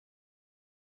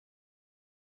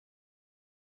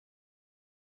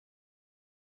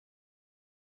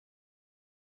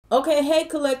Okay, hey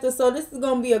collective. So this is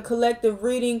gonna be a collective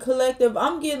reading. Collective,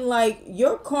 I'm getting like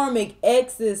your karmic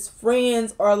ex's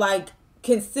friends are like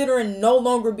considering no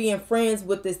longer being friends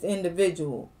with this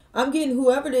individual. I'm getting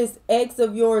whoever this ex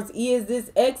of yours is,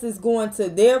 this ex is going to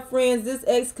their friends. This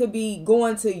ex could be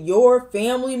going to your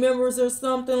family members or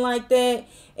something like that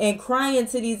and crying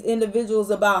to these individuals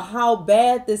about how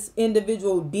bad this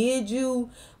individual did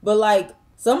you. But like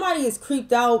somebody is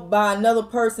creeped out by another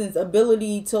person's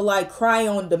ability to like cry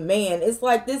on demand. It's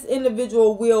like this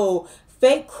individual will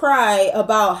fake cry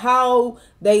about how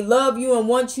they love you and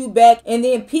want you back and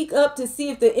then peek up to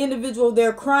see if the individual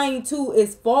they're crying to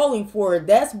is falling for it.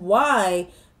 That's why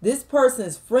this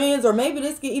person's friends, or maybe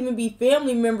this could even be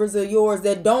family members of yours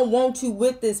that don't want you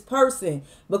with this person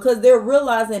because they're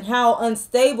realizing how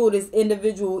unstable this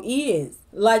individual is.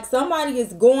 Like somebody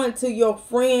is going to your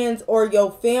friends or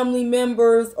your family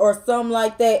members or something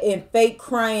like that and fake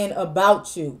crying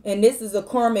about you. And this is a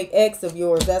karmic ex of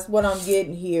yours. That's what I'm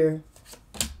getting here.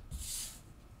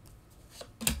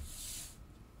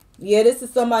 Yeah, this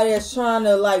is somebody that's trying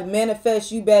to like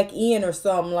manifest you back in or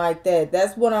something like that.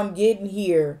 That's what I'm getting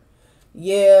here.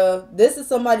 Yeah, this is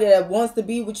somebody that wants to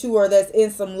be with you or that's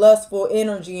in some lustful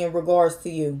energy in regards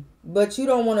to you. But you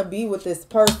don't want to be with this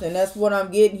person. That's what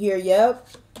I'm getting here. Yep.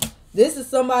 This is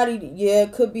somebody, yeah,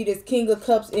 it could be this King of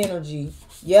Cups energy.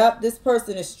 Yep, this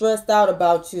person is stressed out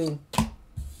about you.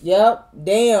 Yep,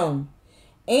 damn.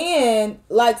 And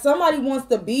like somebody wants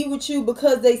to be with you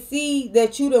because they see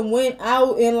that you done went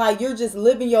out and like you're just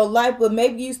living your life, but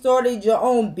maybe you started your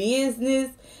own business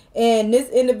and this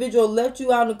individual left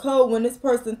you out in the cold when this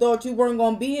person thought you weren't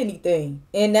going to be anything.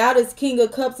 And now this King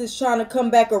of Cups is trying to come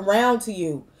back around to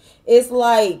you. It's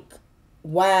like,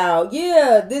 wow,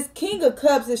 yeah, this King of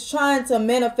Cups is trying to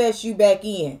manifest you back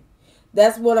in.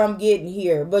 That's what I'm getting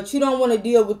here. But you don't want to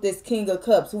deal with this King of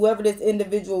Cups, whoever this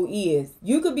individual is.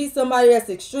 You could be somebody that's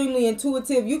extremely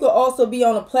intuitive. You could also be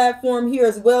on a platform here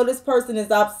as well. This person is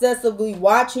obsessively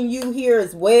watching you here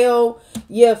as well.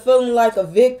 Yeah, feeling like a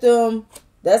victim.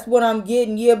 That's what I'm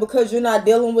getting. Yeah, because you're not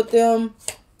dealing with them.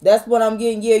 That's what I'm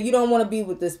getting. Yeah, you don't want to be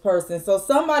with this person. So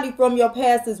somebody from your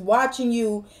past is watching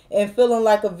you and feeling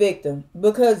like a victim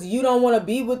because you don't want to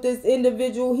be with this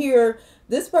individual here.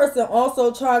 This person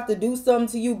also tried to do something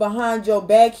to you behind your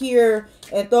back here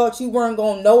and thought you weren't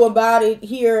going to know about it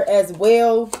here as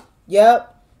well.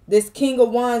 Yep. This King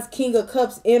of Wands, King of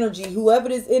Cups energy, whoever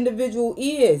this individual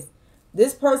is.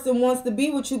 This person wants to be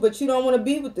with you, but you don't want to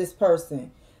be with this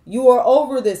person. You are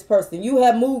over this person. You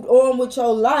have moved on with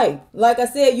your life. Like I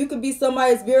said, you could be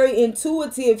somebody that's very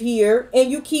intuitive here and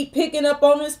you keep picking up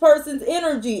on this person's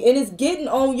energy and it's getting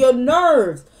on your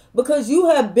nerves because you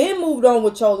have been moved on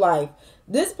with your life.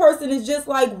 This person is just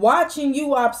like watching you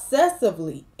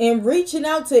obsessively and reaching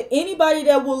out to anybody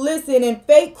that will listen and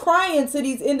fake crying to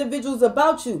these individuals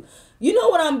about you. You know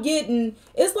what I'm getting?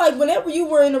 It's like whenever you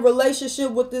were in a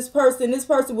relationship with this person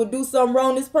would do something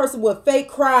wrong. This person would fake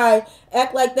cry,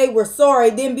 act like they were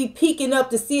sorry, then be peeking up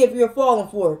to see if you're falling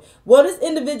for it. Well, this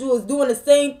individual is doing the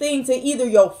same thing to either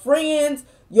your friends,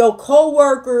 your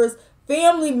co-workers,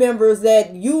 family members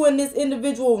that you and this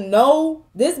individual know.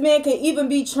 This man could even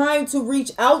be trying to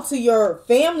reach out to your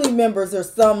family members or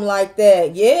something like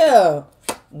that. Yeah.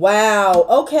 Wow.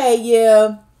 Okay,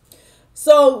 yeah.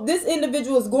 So this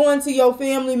individual is going to your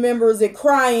family members and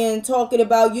crying, talking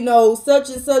about, you know,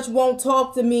 such and such won't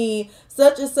talk to me.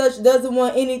 Such and such doesn't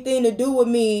want anything to do with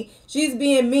me. She's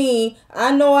being mean.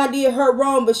 I know I did her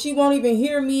wrong, but she won't even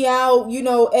hear me out, you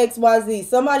know, XYZ.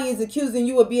 Somebody is accusing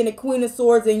you of being a Queen of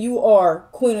Swords and you are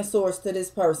Queen of Swords to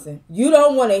this person. You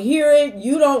don't want to hear it.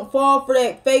 You don't fall for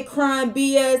that fake crime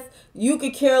BS. You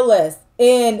could care less.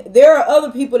 And there are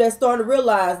other people that start to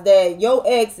realize that your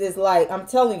ex is like, I'm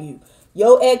telling you,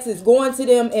 your ex is going to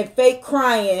them and fake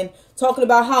crying, talking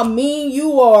about how mean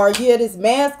you are. Yeah, this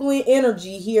masculine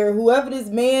energy here, whoever this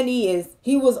man is,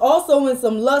 he was also in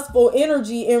some lustful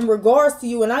energy in regards to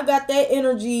you. And I got that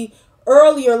energy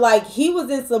earlier, like he was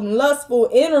in some lustful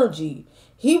energy.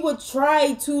 He would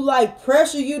try to like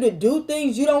pressure you to do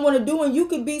things you don't want to do. And you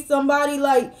could be somebody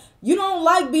like, you don't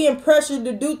like being pressured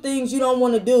to do things you don't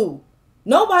want to do.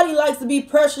 Nobody likes to be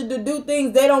pressured to do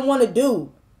things they don't want to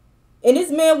do. And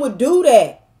this man would do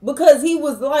that because he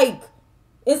was like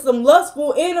in some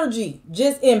lustful energy,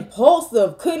 just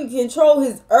impulsive, couldn't control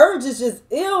his urges, just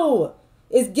ill.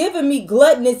 It's giving me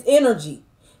gluttonous energy.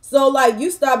 So like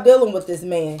you stop dealing with this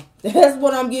man. That's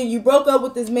what I'm getting. You broke up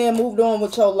with this man, moved on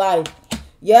with your life.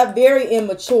 Yeah, very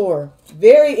immature.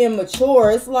 Very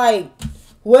immature. It's like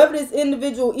whoever this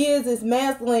individual is, this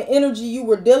masculine energy you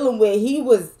were dealing with, he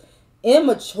was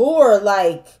immature.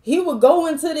 Like, he would go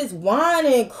into this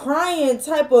whining, crying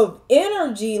type of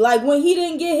energy. Like, when he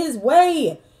didn't get his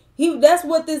way, that's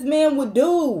what this man would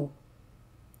do.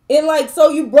 And like, so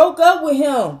you broke up with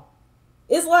him.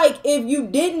 It's like, if you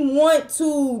didn't want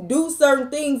to do certain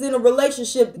things in a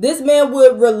relationship, this man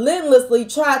would relentlessly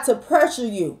try to pressure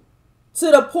you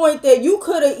to the point that you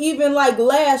could have even like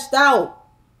lashed out.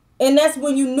 And that's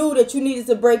when you knew that you needed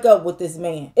to break up with this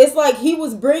man. It's like he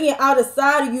was bringing out a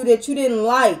side of you that you didn't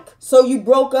like, so you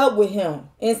broke up with him.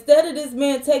 Instead of this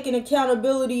man taking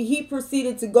accountability, he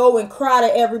proceeded to go and cry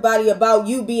to everybody about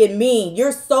you being mean.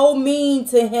 You're so mean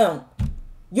to him.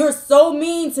 You're so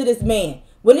mean to this man.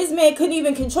 When this man couldn't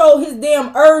even control his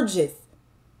damn urges.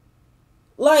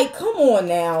 Like, come on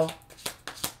now.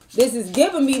 This is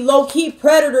giving me low-key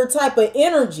predator type of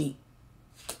energy.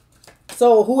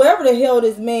 So whoever the hell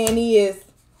this man is,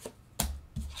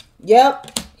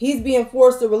 yep, he's being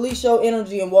forced to release your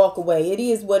energy and walk away. It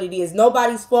is what it is.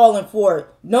 Nobody's falling for it.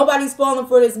 Nobody's falling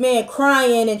for this man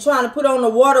crying and trying to put on the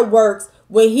waterworks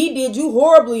when he did you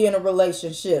horribly in a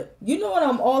relationship. You know what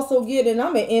I'm also getting?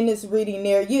 I'm going to end this reading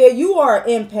there. Yeah, you are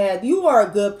an empath. You are a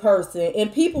good person.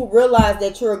 And people realize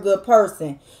that you're a good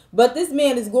person. But this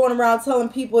man is going around telling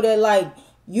people that, like,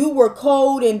 you were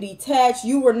cold and detached.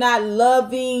 You were not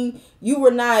loving. You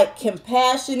were not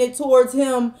compassionate towards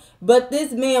him. But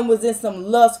this man was in some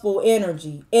lustful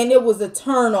energy. And it was a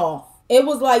turn off. It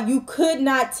was like you could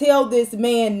not tell this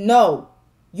man no.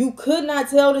 You could not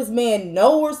tell this man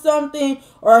no or something,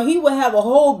 or he would have a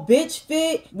whole bitch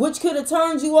fit, which could have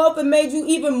turned you off and made you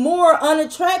even more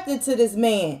unattracted to this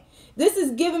man. This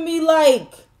is giving me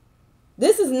like,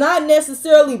 this is not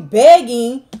necessarily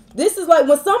begging. This is like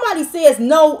when somebody says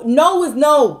no, no is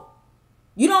no.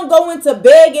 You don't go into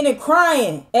begging and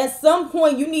crying. At some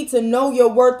point, you need to know your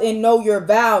worth and know your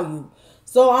value.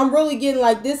 So I'm really getting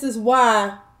like, this is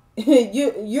why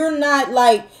you're not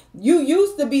like, you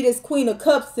used to be this Queen of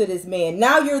Cups to this man.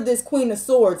 Now you're this Queen of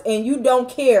Swords and you don't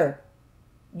care.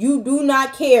 You do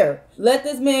not care. Let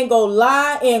this man go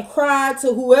lie and cry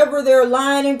to whoever they're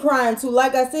lying and crying to.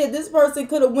 Like I said, this person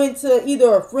could have went to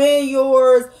either a friend of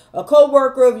yours, a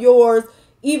co-worker of yours,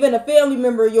 even a family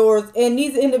member of yours. And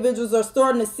these individuals are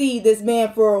starting to see this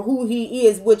man for who he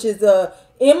is, which is a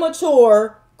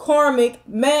immature, karmic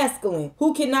masculine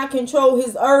who cannot control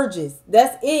his urges.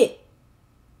 That's it.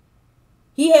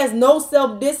 He has no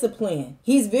self-discipline.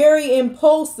 He's very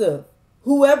impulsive,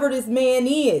 whoever this man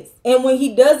is. And when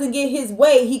he doesn't get his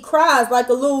way, he cries like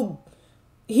a little,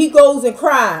 he goes and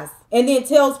cries and then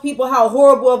tells people how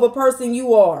horrible of a person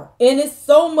you are. And it's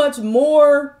so much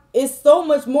more. It's so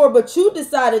much more, but you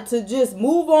decided to just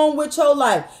move on with your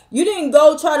life. You didn't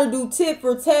go try to do tit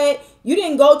for tat. You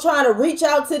didn't go try to reach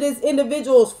out to this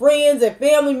individual's friends and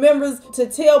family members to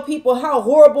tell people how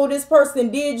horrible this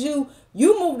person did you.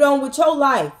 You moved on with your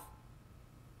life.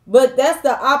 But that's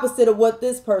the opposite of what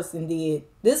this person did.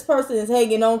 This person is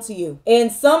hanging on to you.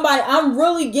 And somebody, I'm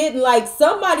really getting like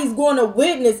somebody's going to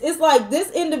witness. It's like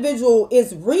this individual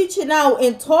is reaching out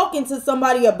and talking to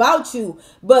somebody about you,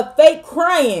 but fake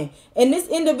crying. And this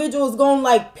individual is going to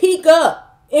like peek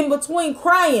up in between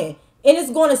crying. And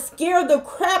it's going to scare the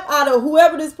crap out of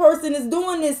whoever this person is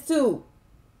doing this to.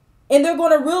 And they're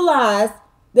going to realize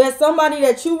that somebody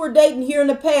that you were dating here in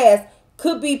the past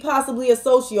could be possibly a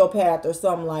sociopath or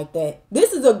something like that.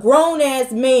 This is a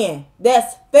grown-ass man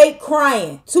that's fake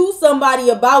crying to somebody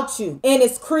about you. And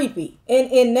it's creepy.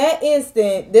 And in that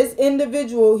instant, this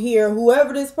individual here,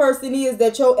 whoever this person is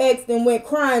that your ex then went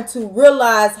crying to,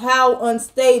 realize how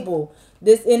unstable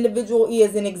this individual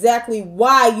is and exactly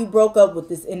why you broke up with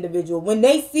this individual. When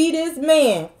they see this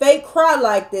man fake cry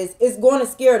like this, it's going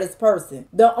to scare this person.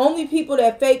 The only people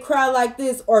that fake cry like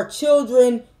this are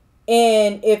children.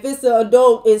 And if it's an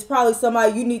adult, it's probably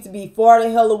somebody you need to be far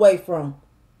the hell away from.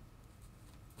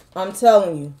 I'm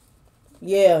telling you.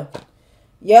 Yeah.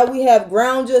 Yeah, we have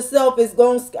ground yourself.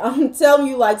 I'm telling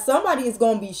you, like, somebody is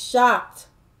going to be shocked.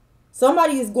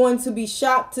 Somebody is going to be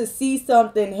shocked to see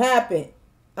something happen.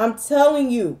 I'm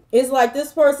telling you. It's like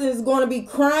this person is going to be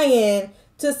crying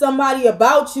to somebody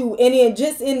about you. And then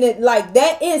just in the, like,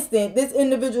 that instant, this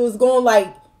individual is going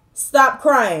like, stop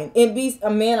crying and be a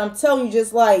man. I'm telling you,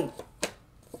 just like,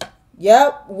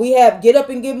 yep, we have get up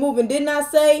and get moving. Didn't I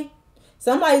say?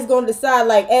 Somebody's going to decide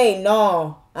like, hey,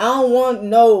 no, I don't want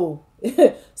no.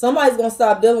 Somebody's going to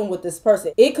stop dealing with this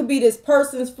person. It could be this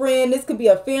person's friend. This could be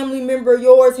a family member of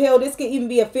yours. Hell, this could even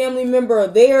be a family member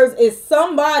of theirs. It's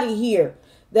somebody here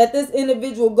that this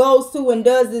individual goes to and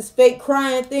does this fake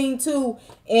crying thing to.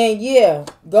 And yeah,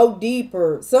 go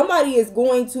deeper. Somebody is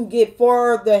going to get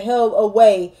far the hell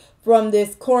away from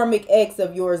this karmic ex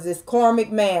of yours, this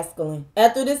karmic masculine.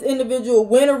 After this individual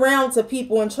went around to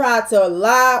people and tried to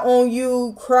lie on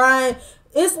you, crying,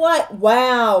 it's like,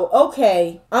 wow,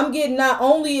 okay. I'm getting, not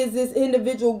only is this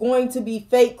individual going to be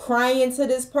fake crying to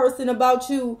this person about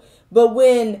you, but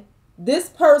when this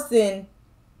person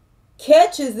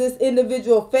catches this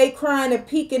individual fake crying and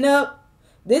peeking up,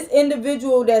 this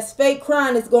individual that's fake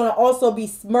crying is going to also be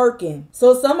smirking.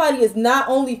 So somebody is not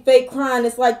only fake crying,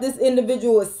 it's like this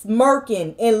individual is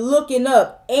smirking and looking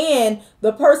up. And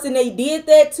the person they did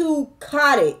that to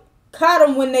caught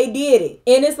them when they did it.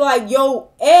 And it's like your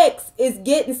ex is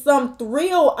getting some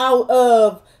thrill out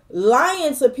of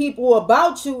lying to people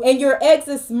about you, and your ex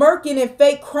is smirking and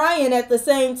fake crying at the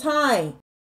same time.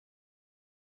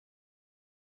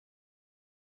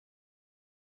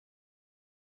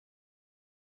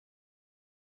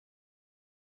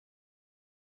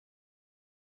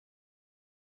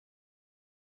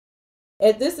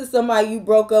 If this is somebody you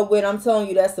broke up with, I'm telling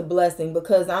you that's a blessing,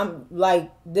 because I'm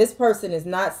like, this person is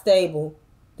not stable.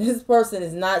 This person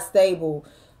is not stable.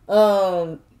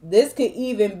 This could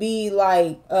even be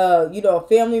like, a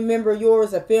family member of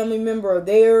yours, a family member of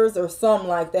theirs, or something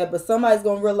like that. But somebody's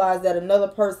going to realize that another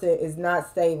person is not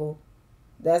stable.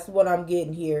 That's what I'm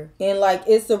getting here. And like,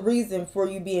 it's a reason for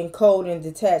you being cold and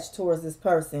detached towards this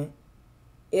person.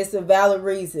 It's a valid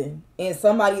reason. And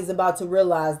somebody's about to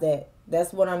realize that.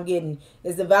 That's what I'm getting.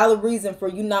 It's a valid reason for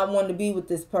you not wanting to be with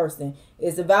this person.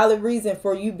 It's a valid reason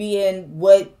for you being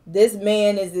what this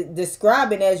man is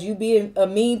describing as you being a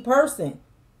mean person.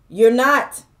 You're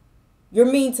not. You're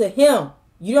mean to him.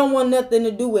 You don't want nothing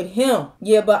to do with him.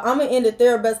 Yeah, but I'm going to end it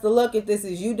there. Best of luck if this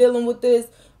is you dealing with this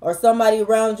or somebody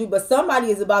around you. But somebody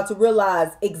is about to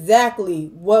realize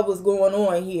exactly what was going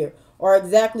on here, or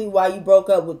exactly why you broke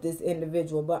up with this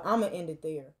individual. But I'm going to end it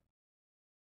there.